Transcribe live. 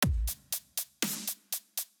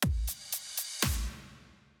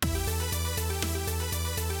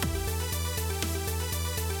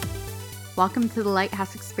Welcome to the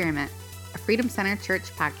Lighthouse Experiment, a Freedom Center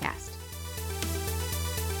Church podcast.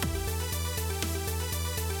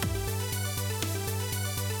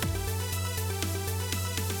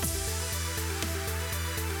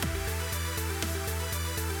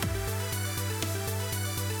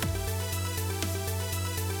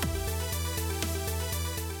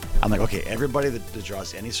 I'm like, okay, everybody that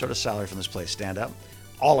draws any sort of salary from this place, stand up.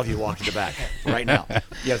 All of you walk to the back right now.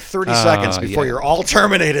 You have 30 seconds before you're all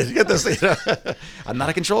terminated. Get this. I'm not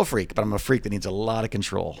a control freak, but I'm a freak that needs a lot of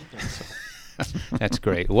control. That's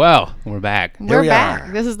great. Well, we're back. We're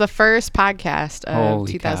back. This is the first podcast of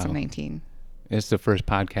Holy 2019. Cow. It's the first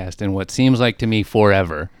podcast in what seems like to me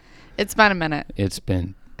forever. It's been a minute. It's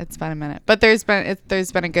been a minute. But there's been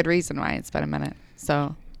a good reason why it's been a minute.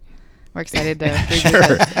 So we're excited to revisit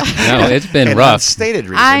it. No, it's been rough. Stated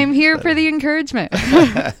reason. I'm here for the encouragement.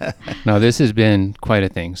 No, this has been quite a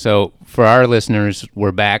thing. So for our listeners,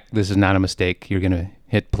 we're back. This is not a mistake. You're going to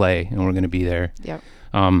hit play, and we're going to be there. Yep.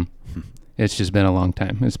 It's just been a long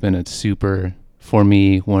time. It's been for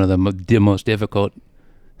me, one of the most difficult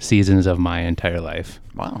seasons of my entire life.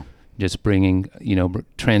 Wow. Just bringing,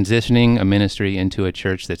 transitioning a ministry into a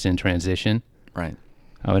church that's in transition. Right.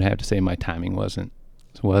 I would have to say my timing wasn't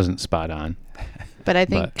spot on. But I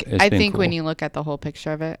think cool. when you look at the whole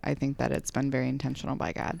picture of it, I think that it's been very intentional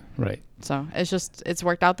by God. Right. So it's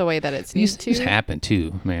worked out the way that it's needs to. These happen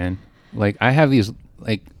too, man. Like I have these,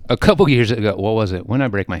 like a couple years ago, what was it? When did I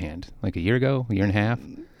break my hand? Like a year ago, a year and a half?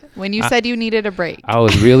 When you said you needed a break. I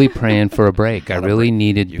was really praying for a break. I really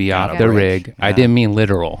needed to be off the rig. Yeah. I didn't mean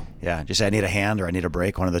literal. Yeah. Just say I need a hand or I need a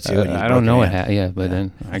break, one of the two. I don't know what happened. But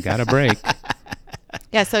then I got a break.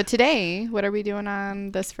 Yeah, so today, what are we doing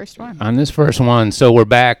on this first one? On this first one, so we're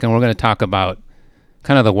back and we're going to talk about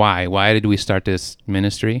kind of the why. Why did we start this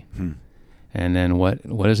ministry? And then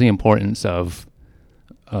what is the importance of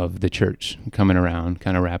the church coming around,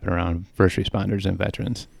 kind of wrapping around first responders and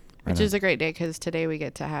veterans. Which is a great day because today we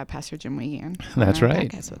get to have Pastor Jim Wiegand. That's right.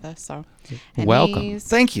 Podcast with us. So welcome.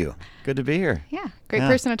 Thank you. Good to be here. Yeah. Great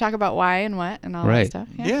person to talk about why and what and all that stuff.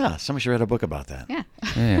 Yeah. Somebody should write a book about that.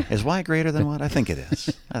 Yeah. Is why greater than what? I think it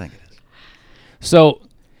is. So,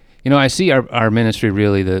 I see our ministry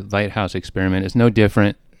really, the Lighthouse Experiment, is no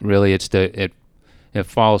different. Really, it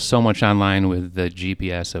falls so much online with the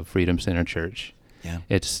GPS of Freedom Center Church. Yeah.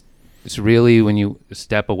 It's really, when you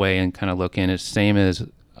step away and kind of look in, it's the same as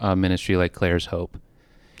a ministry like Claire's Hope.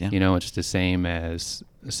 Yeah. It's the same as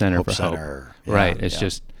Center for Hope. Yeah, right. It's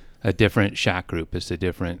just a different shot group. It's a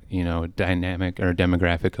different, dynamic or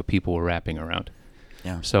demographic of people we're wrapping around.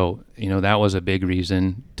 Yeah. So, that was a big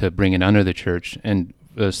reason to bring it under the church. And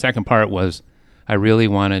the second part was I really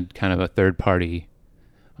wanted kind of a third party,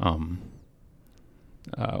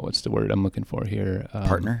 what's the word I'm looking for here?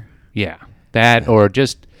 Partner? Yeah. That or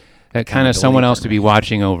just kind of someone else to be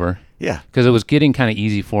watching over. Yeah. Because it was getting kind of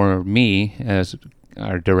easy for me as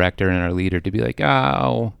our director and our leader to be like,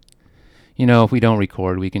 if we don't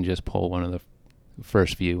record, we can just pull one of the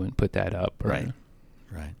first few and put that up. Right.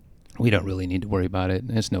 We don't really need to worry about it.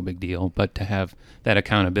 It's no big deal. But to have that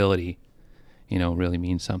accountability, really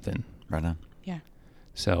means something. Right on. Yeah.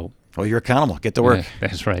 So. Well, you're accountable. Get to work. Yeah,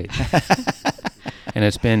 that's right. And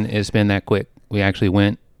it's been that quick. We actually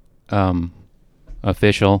went the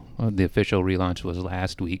official relaunch was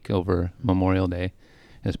last week over Memorial Day.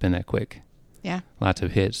 It's been that quick. Yeah. Lots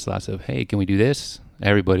of hits, lots of, hey, can we do this?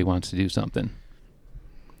 Everybody wants to do something.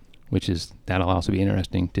 That'll also be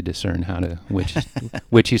interesting to discern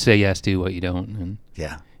which you say yes to, what you don't. And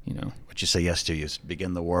what you say yes to, you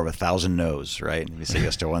begin the war of 1,000 no's, right? You say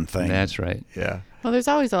yes to one thing. That's right. Yeah. Well, there's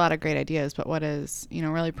always a lot of great ideas, but what is,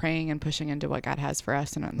 really praying and pushing into what God has for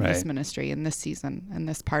us in this ministry, in this season, and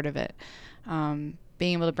this part of it.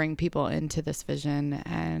 Being able to bring people into this vision,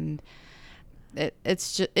 and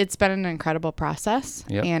it's been an incredible process.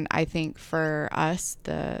 Yep. And I think for us,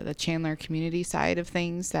 the Chandler community side of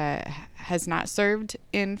things that has not served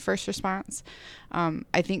in first response,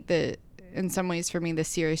 I think that in some ways for me, the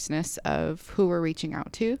seriousness of who we're reaching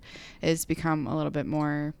out to has become a little bit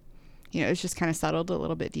more, it's just kind of settled a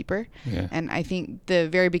little bit deeper. Yeah. And I think the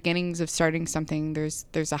very beginnings of starting something,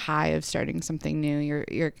 there's a high of starting something new.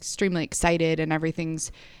 You're extremely excited and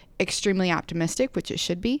everything's extremely optimistic, which it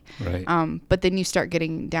should be. Right. But then you start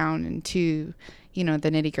getting down into, the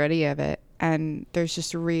nitty gritty of it. And there's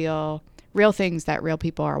just real things that real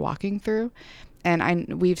people are walking through.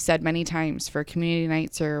 And we've said many times for community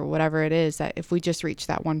nights or whatever it is, that if we just reach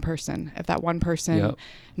that one person, if that one person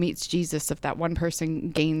meets Jesus, if that one person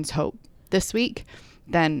gains hope this week,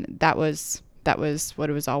 then that was what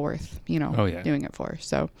it was all worth, doing it for.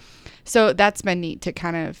 So that's been neat to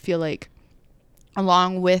kind of feel like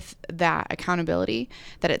along with that accountability,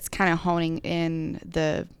 that it's kind of honing in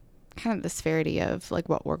the kind of the severity of like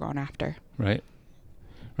what we're going after. Right.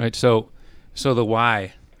 So the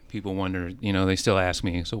why, people wonder, they still ask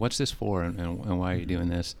me, so what's this for, and why are you doing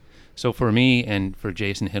this? So for me and for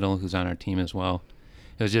Jason Hiddle, who's on our team as well,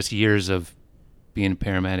 it was just years of being a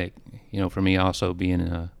paramedic. For me also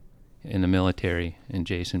being in the military, and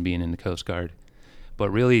Jason being in the Coast Guard. But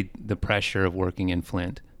really the pressure of working in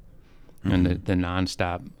Flint and the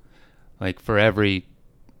nonstop, like for every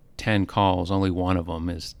 10 calls, only one of them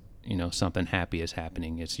is, something happy is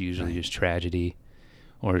happening. It's usually just tragedy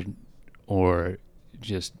or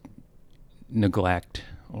just neglect,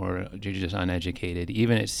 or you're just uneducated.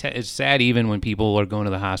 Even it's sad even when people are going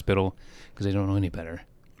to the hospital because they don't know any better.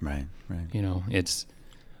 Right. It's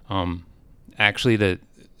actually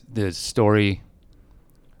the story,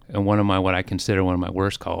 and what I consider one of my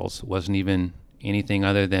worst calls wasn't even anything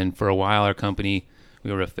other than, for a while our company,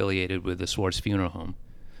 we were affiliated with the Swartz Funeral Home,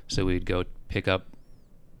 so we'd go pick up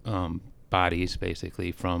bodies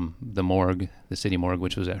basically from the morgue, the city morgue,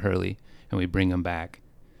 which was at Hurley, and we bring them back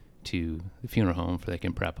to the funeral home so they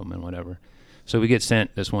can prep them and whatever. So we get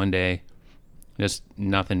sent this one day, just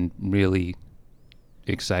nothing really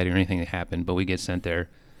exciting or anything that happened, but we get sent there,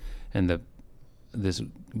 and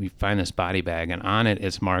we find this body bag, and on it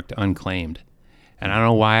it's marked unclaimed. And I don't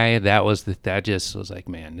know why that just was like,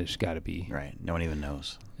 man, there's got to be. Right. No one even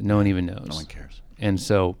knows. No one even knows. No one cares. And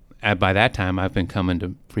so by that time, I've been coming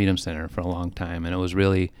to Freedom Center for a long time, and it was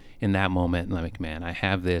really in that moment, like, man, I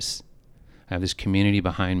have this community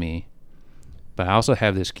behind me, but I also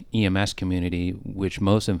have this EMS community, which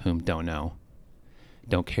most of whom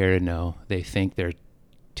don't care to know. They think they're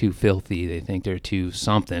too filthy. They think they're too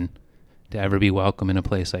something to ever be welcome in a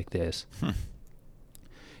place like this.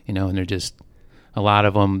 And they're just, a lot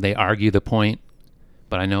of them, they argue the point,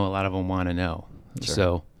 but I know a lot of them want to know. Sure.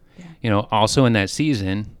 So, also in that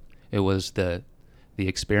season, it was the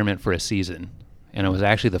experiment for a season. And it was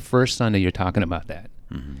actually the first Sunday you're talking about that.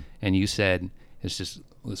 Mm-hmm. And you said, it's just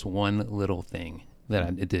this one little thing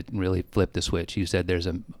that it did really flip the switch. You said there's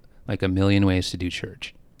a million ways to do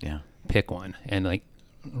church. Yeah. Pick one. And like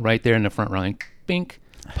right there in the front row, like, bink,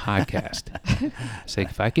 podcast. It's like,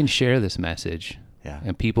 if I can share this message,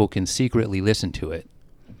 and people can secretly listen to it,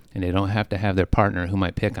 and they don't have to have their partner who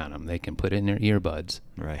might pick on them. They can put it in their earbuds.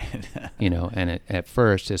 Right. And at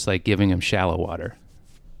first it's like giving them shallow water,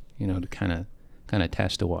 to kind of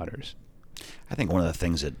test the waters. I think one of the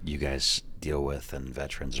things that you guys deal with, and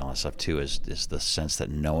veterans and all that stuff too, is the sense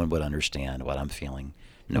that no one would understand what I'm feeling.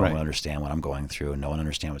 No one would understand what I'm going through, and no one would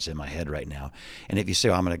understand what's in my head right now. And if you say,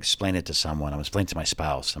 I'm going to explain it to someone, I'm going to explain it to my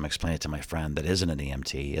spouse, I'm going to explain it to my friend that isn't an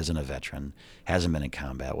EMT, isn't a veteran, hasn't been in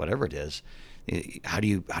combat, whatever it is, how do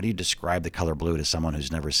you describe the color blue to someone who's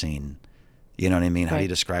never seen? You know what I mean? How do you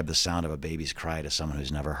describe the sound of a baby's cry to someone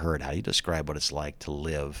who's never heard? How do you describe what it's like to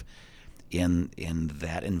live in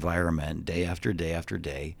that environment day after day after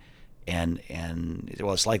day? And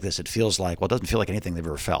it's like this. It feels like, it doesn't feel like anything they've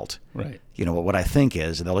ever felt. Right. What I think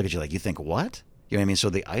is, and they'll look at you like, you think what? You know what I mean? So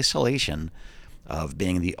the isolation of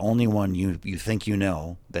being the only one you think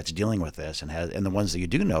that's dealing with this, and the ones that you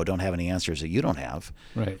do know don't have any answers that you don't have.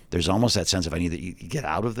 Right. There's almost that sense of, I need to get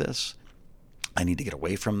out of this. I need to get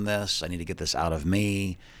away from this. I need to get this out of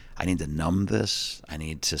me. I need to numb this. I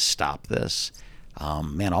need to stop this.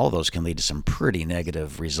 All of those can lead to some pretty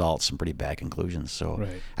negative results, some pretty bad conclusions. So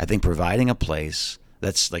I think providing a place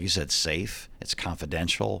that's, like you said, safe, it's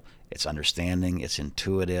confidential, it's understanding, it's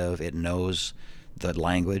intuitive, it knows the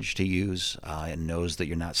language to use, it knows that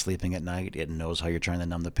you're not sleeping at night, it knows how you're trying to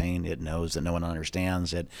numb the pain, it knows that no one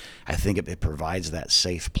understands it. I think it provides that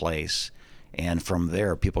safe place. And from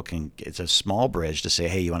there, people it's a small bridge to say,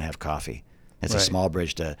 hey, you want to have coffee? It's a small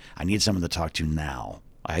bridge to, I need someone to talk to now.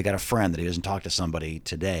 I got a friend that he doesn't talk to somebody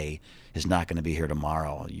today is not going to be here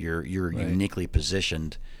tomorrow. You're uniquely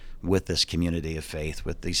positioned with this community of faith,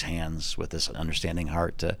 with these hands, with this understanding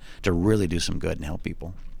heart to really do some good and help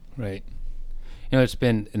people. Right. It's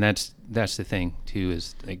been, and that's the thing too,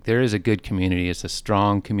 is like there is a good community. It's a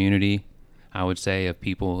strong community, I would say, of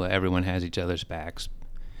people. Everyone has each other's backs.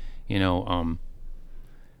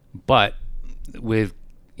 But with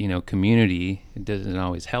community, it doesn't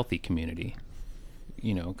always healthy community.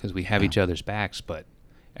 Because we have each other's backs, but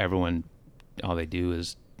everyone, all they do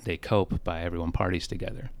is they cope by everyone parties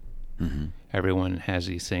together. Mm-hmm. Everyone has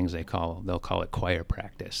these things they'll call it choir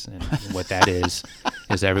practice. And what that is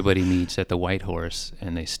everybody meets at the White Horse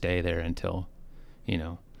and they stay there until,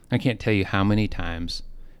 I can't tell you how many times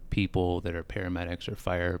people that are paramedics or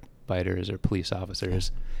firefighters or police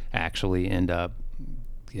officers actually end up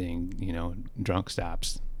getting, drunk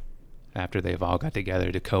stops after they've all got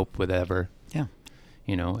together to cope with whatever. Yeah.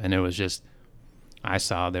 And it was just, I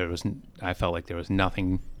felt like there was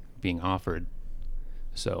nothing being offered.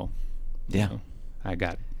 So, I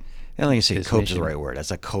got. And like you say, cope is the right word.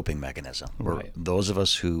 That's a coping mechanism. Right. Those of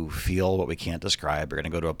us who feel what we can't describe are going to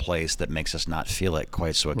go to a place that makes us not feel it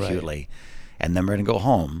quite so acutely. Right. And then we're going to go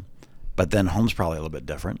home. But then home's probably a little bit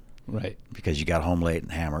different. Right. Because you got home late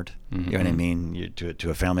and hammered. Mm-hmm. You know what I mean? You're to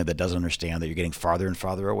a family that doesn't understand that you're getting farther and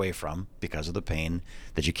farther away from because of the pain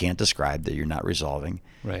that you can't describe, that you're not resolving.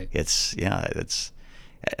 Right. It's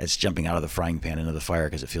jumping out of the frying pan into the fire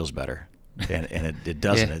because it feels better. And it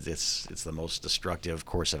doesn't. Yeah. It's the most destructive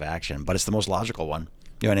course of action, but it's the most logical one.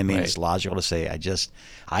 You know what I mean? Right. It's logical to say, I just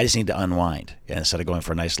need to unwind. And instead of going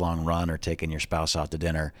for a nice long run or taking your spouse out to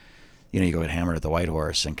dinner, you go get hammered at the White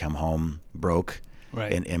Horse and come home broke.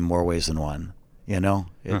 Right. In more ways than one.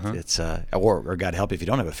 It's or God help you if you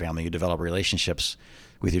don't have a family, you develop relationships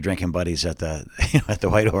with your drinking buddies at the at the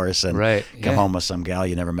White Horse and come home with some gal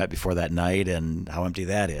you never met before that night, and how empty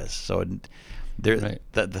that is. So the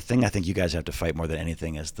thing I think you guys have to fight more than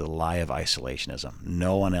anything is the lie of isolationism.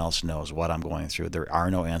 No one else knows what I'm going through. There are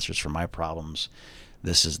no answers for my problems.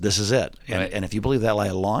 This is it. And if you believe that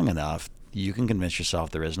lie long enough, you can convince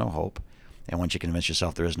yourself there is no hope. And once you convince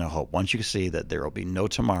yourself there is no hope, once you see that there will be no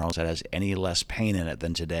tomorrow that has any less pain in it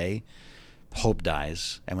than today, hope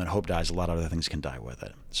dies. And when hope dies, a lot of other things can die with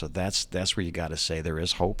it. So that's where you got to say there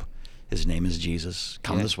is hope. His name is Jesus.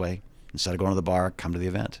 Come this way. Instead of going to the bar, come to the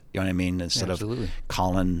event. You know what I mean? Instead of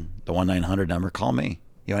calling the 1-900 number, call me.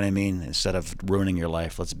 You know what I mean? Instead of ruining your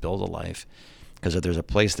life, let's build a life. Because if there's a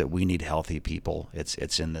place that we need healthy people,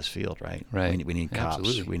 it's in this field, right? Right. We need cops.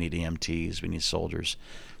 Absolutely. We need EMTs. We need soldiers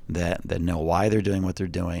that know why they're doing what they're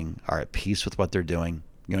doing, are at peace with what they're doing.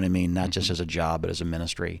 You know what I mean? Not just as a job, but as a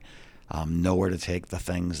ministry. Know where to take the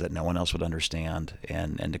things that no one else would understand,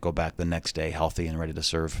 and to go back the next day healthy and ready to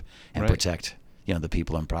serve and protect the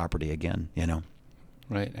people and property again.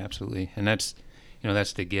 Right. Absolutely. And that's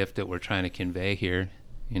the gift that we're trying to convey here.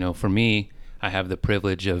 For me, I have the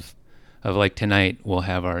privilege of like tonight we'll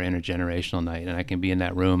have our intergenerational night, and I can be in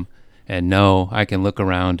that room and I can look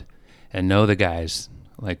around and know the guys,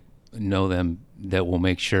 like know them, that will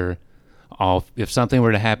make sure if something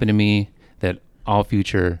were to happen to me, that all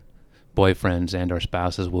future boyfriends and or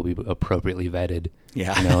spouses will be appropriately vetted.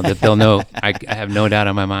 Yeah. That they'll know. I have no doubt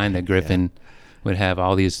in my mind that Griffin would have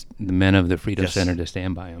all the men of the Freedom Center to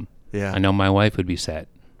stand by him. Yeah. I know my wife would be set.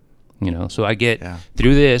 So I get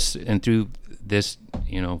through this and through this,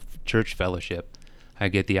 church fellowship, I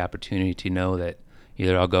get the opportunity to know that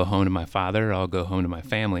either I'll go home to my father or I'll go home to my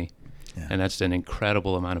family. Yeah. And that's an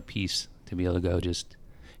incredible amount of peace to be able to go just,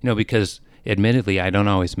 because admittedly I don't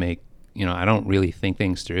always make, I don't really think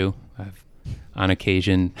things through. I've on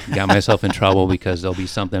occasion got myself in trouble because there'll be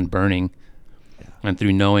something burning. Yeah. And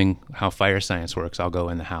through knowing how fire science works, I'll go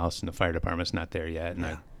in the house and the fire department's not there yet. And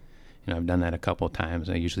I've done that a couple of times.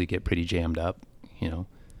 I usually get pretty jammed up,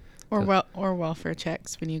 Or welfare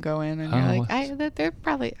checks when you go in and you're like,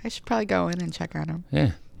 I should probably go in and check on them.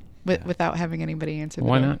 Yeah. Without having anybody answer the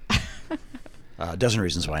Why door. not? A dozen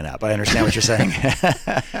reasons why not, but I understand what you're saying.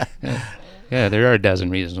 Yeah, there are a dozen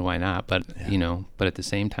reasons why not, but but at the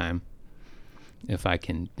same time, if I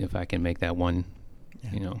can make that one,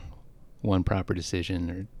 one proper decision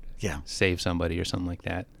or save somebody or something like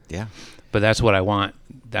that. Yeah. But that's what I want.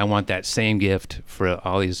 I want that same gift for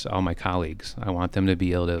all my colleagues. I want them to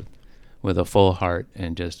be able to, with a full heart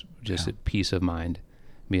and just a peace of mind,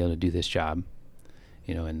 be able to do this job.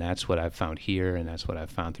 And that's what I've found here, and that's what I've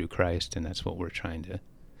found through Christ, and that's what we're trying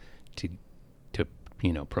to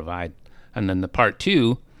provide. And then the part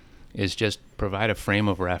two is just provide a frame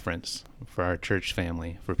of reference for our church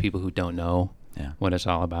family, for people who don't know what it's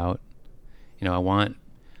all about.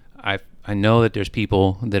 I know that there's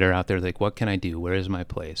people that are out there like, what can I do? Where is my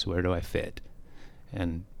place? Where do I fit?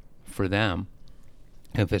 And for them,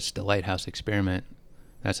 if it's the Lighthouse Experiment,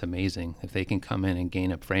 that's amazing. If they can come in and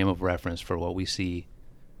gain a frame of reference for what we see,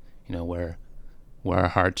 where our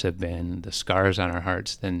hearts have been, the scars on our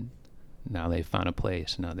hearts, then now they've found a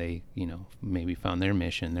place. Now they, maybe found their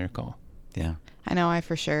mission, their call. Yeah. I know I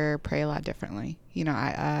for sure pray a lot differently.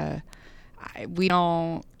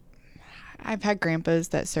 I've had grandpas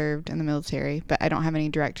that served in the military, but I don't have any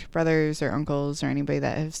direct brothers or uncles or anybody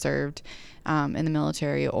that have served in the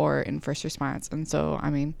military or in first response. And so,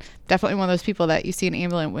 definitely one of those people that you see an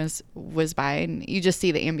ambulance whiz by and you just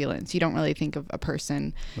see the ambulance. You don't really think of a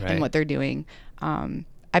person and what they're doing.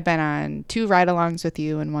 I've been on 2 ride-alongs with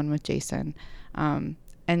you and 1 with Jason.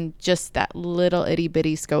 And just that little itty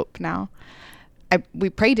bitty scope now, we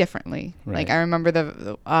pray differently. Right. Like I remember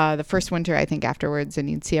the first winter, I think afterwards, and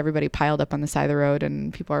you'd see everybody piled up on the side of the road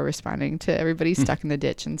and people are responding to everybody stuck in the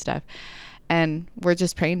ditch and stuff. And we're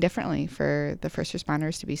just praying differently for the first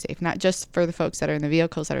responders to be safe, not just for the folks that are in the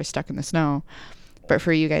vehicles that are stuck in the snow, but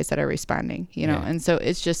for you guys that are responding, you know? And so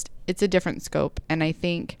it's a different scope. And I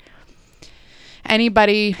think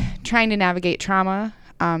anybody trying to navigate trauma,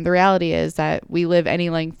 the reality is that we live any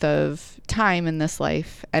length of time in this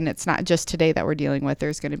life, and it's not just today that we're dealing with.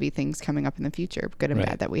 There's going to be things coming up in the future, good and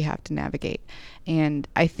bad, that we have to navigate. And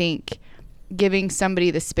I think giving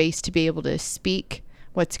somebody the space to be able to speak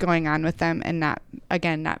what's going on with them, and not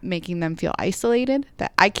making them feel isolated,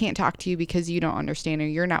 that I can't talk to you because you don't understand or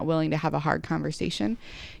you're not willing to have a hard conversation.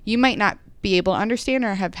 You might not be able to understand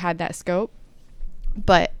or have had that scope,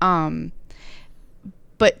 but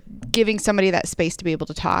giving somebody that space to be able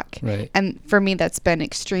to talk. Right. And for me, that's been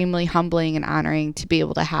extremely humbling and honoring to be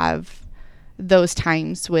able to have those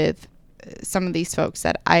times with some of these folks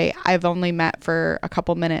that I've only met for a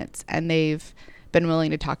couple minutes, and they've been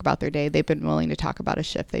willing to talk about their day. They've been willing to talk about a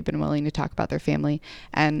shift. They've been willing to talk about their family.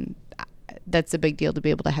 And that's a big deal to be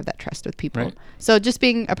able to have that trust with people. Right. So just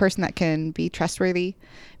being a person that can be trustworthy,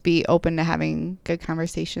 be open to having good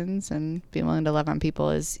conversations, and be willing to love on people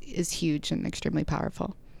is huge and extremely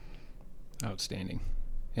powerful. Outstanding.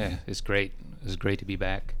 Yeah, it's great. It's great to be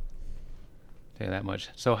back. Tell you that much.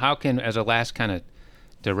 So how can, as a last kind of,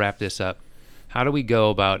 to wrap this up, how do we go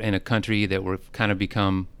about in a country that we're kind of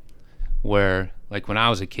become where, like when I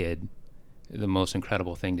was a kid, the most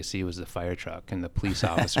incredible thing to see was the fire truck, and the police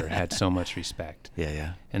officer had so much respect.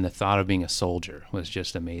 Yeah. And the thought of being a soldier was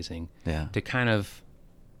just amazing. Yeah. To kind of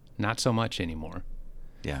not so much anymore.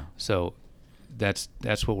 Yeah. So that's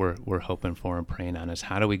what we're hoping for and praying on, is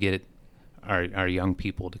how do we get our young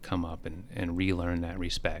people to come up and relearn that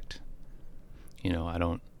respect? You know,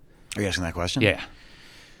 Are you asking that question? Yeah.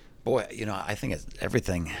 Boy, you know, I think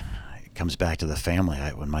everything comes back to the family.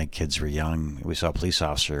 When my kids were young, we saw a police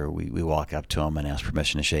officer. We walk up to him and ask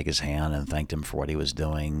permission to shake his hand and thanked him for what he was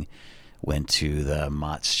doing. Went to the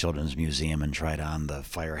Mott's Children's Museum and tried on the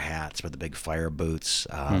fire hats with the big fire boots,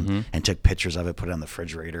 and took pictures of it, put it on the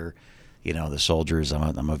refrigerator. You know, the soldiers,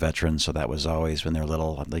 I'm a veteran, so that was always when they're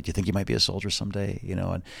little. I'm like, do you think you might be a soldier someday? You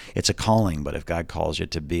know, and it's a calling, but if God calls you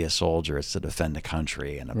to be a soldier, it's to defend a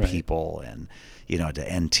country and a people, and, you know, to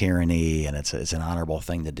end tyranny, and it's an honorable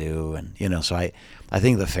thing to do. And, you know, so I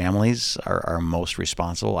think the families are most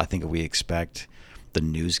responsible. I think if we expect the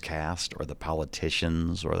newscast or the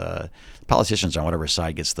politicians on whatever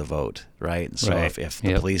side gets the vote, right? And so if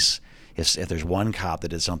the police, if there's one cop that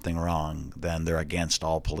did something wrong, then they're against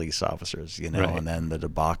all police officers, you know, and then the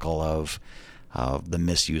debacle of the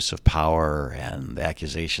misuse of power and the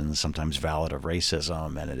accusations, sometimes valid, of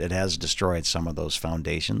racism, and it has destroyed some of those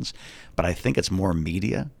foundations. But I think it's more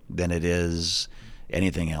media than it is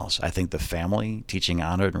anything else. I think the family teaching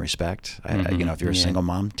honor and respect. You know, if you're a single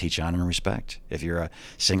mom, teach honor and respect. If you're a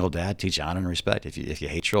single dad, teach honor and respect. If you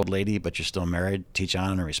hate your old lady but you're still married, teach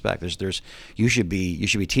honor and respect. You should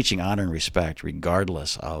be teaching honor and respect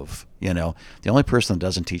regardless of, you know, the only person that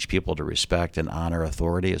doesn't teach people to respect and honor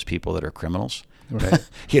authority is people that are criminals. Right.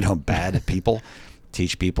 You know, bad people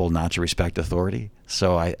teach people not to respect authority.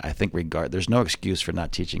 So I think there's no excuse for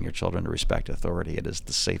not teaching your children to respect authority. It is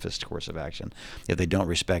the safest course of action. If they don't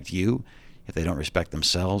respect you, if they don't respect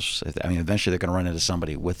themselves, eventually they're going to run into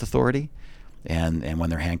somebody with authority. And when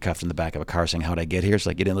they're handcuffed in the back of a car saying, how'd I get here? It's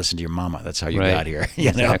like, you didn't listen to your mama. That's how you got here.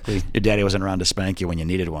 You know? Your daddy wasn't around to spank you when you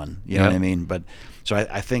needed one. You know what I mean? But so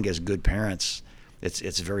I think as good parents,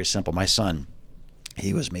 it's very simple. My son,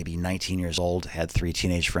 he was maybe 19 years old, had 3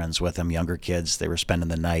 teenage friends with him, younger kids. They were spending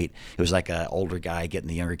the night. It was like an older guy getting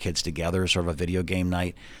the younger kids together, sort of a video game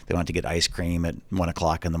night. They went to get ice cream at 1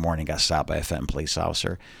 o'clock in the morning, got stopped by a Fenton police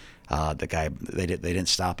officer. The guy, they didn't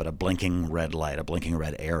stop at a blinking red light, a blinking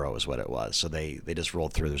red arrow is what it was. So they just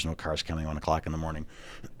rolled through. There's no cars coming 1 o'clock in the morning.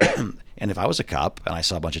 And if I was a cop and I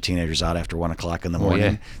saw a bunch of teenagers out after 1 o'clock in the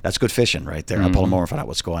morning, that's good fishing right there. I'll pull them over and find out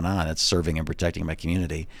what's going on. It's serving and protecting my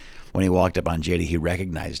community. When he walked up on JD, he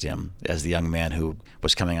recognized him as the young man who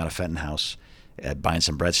was coming out of Fenton House buying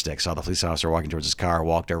some breadsticks, saw the police officer walking towards his car,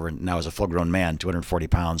 walked over, and now as a full-grown man, 240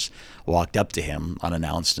 pounds, walked up to him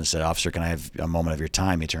unannounced and said, "Officer, can I have a moment of your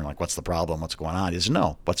time?" He turned like, "What's the problem? What's going on?" He said,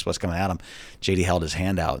 "No, what's coming at him?" JD held his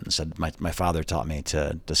hand out and said, my father taught me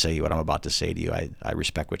to say what I'm about to say to you. I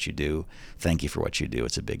respect what you do. Thank you for what you do.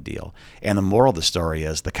 It's a big deal. And the moral of the story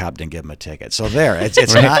is the cop didn't give him a ticket. So there,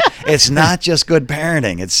 it's not just good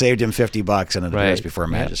parenting. It saved him $50 and an appearance before a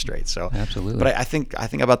magistrate. So absolutely. But I think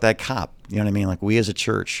about that cop. You know what I mean? Like, we as a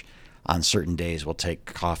church on certain days will take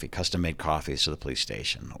coffee, custom-made coffees to the police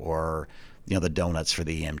station, or the donuts for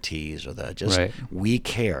the EMTs or the just Right. we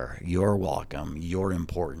care. You're welcome. You're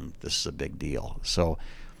important. This is a big deal. So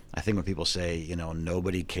I think when people say,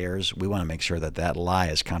 nobody cares, we want to make sure that lie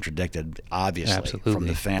is contradicted, obviously, Absolutely. from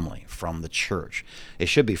the family, from the church. It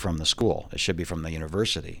should be from the school. It should be from the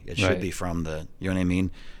university. It should Right. be from the, you know what I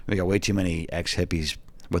mean? We got way too many ex-hippies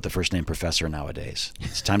with the first name professor nowadays.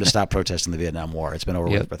 It's time to stop protesting the Vietnam War. It's been over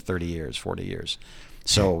with for 30 years, 40 years.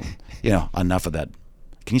 So, enough of that.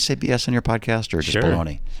 Can you say BS on your podcast or just Sure.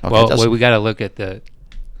 baloney? Okay, Well, we got to look at the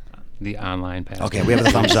online past. Okay, we have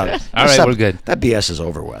the thumbs up. All right, we're good. That BS is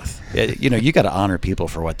over with. You got to honor people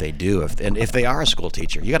for what they do. If they are a school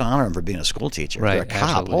teacher, you got to honor them for being a school teacher. Right, They're a cop.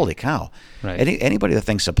 absolutely. Holy cow. Right. Anybody that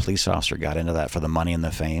thinks a police officer got into that for the money and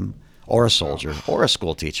the fame, or a soldier, or a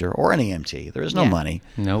school teacher, or an EMT, there is no Yeah. money.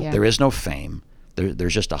 Nope. Yeah. There is no fame.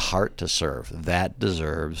 There's just a heart to serve. That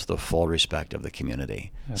deserves the full respect of the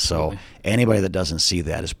community. Absolutely. So anybody that doesn't see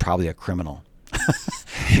that is probably a criminal.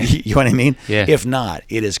 You know what I mean? Yeah. If not,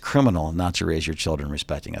 it is criminal not to raise your children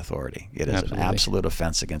respecting authority. It is Absolutely. an absolute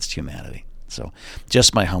offense against humanity. So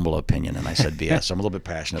just my humble opinion, and I said BS. I'm a little bit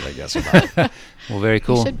passionate, I guess, about it. Well, very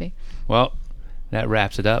cool. You should be. Well, that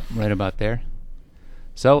wraps it up right about there.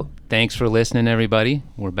 So, thanks for listening, everybody.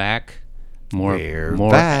 We're back. More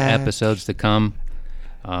back. episodes to come.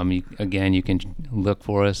 You can look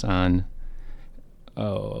for us on.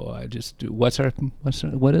 What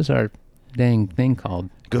is our dang thing called?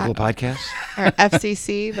 Google Podcasts? Or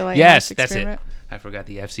FCC, the Lighthouse Yes, that's it. Experiment. I forgot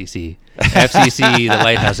the FCC. FCC, the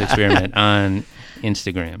Lighthouse Experiment on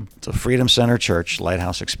Instagram. It's a Freedom Center Church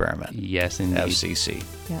Lighthouse Experiment. Yes, indeed. FCC.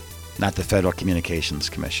 Yep. Not the Federal Communications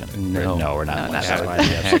Commission. No. No, we're not No, licensed not by the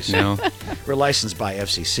Heck FCC. no. We're licensed by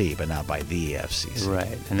FCC, but not by the FCC. Right,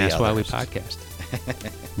 and The that's why we others. podcast.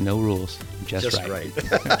 No rules, just right.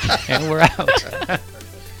 right. And we're out.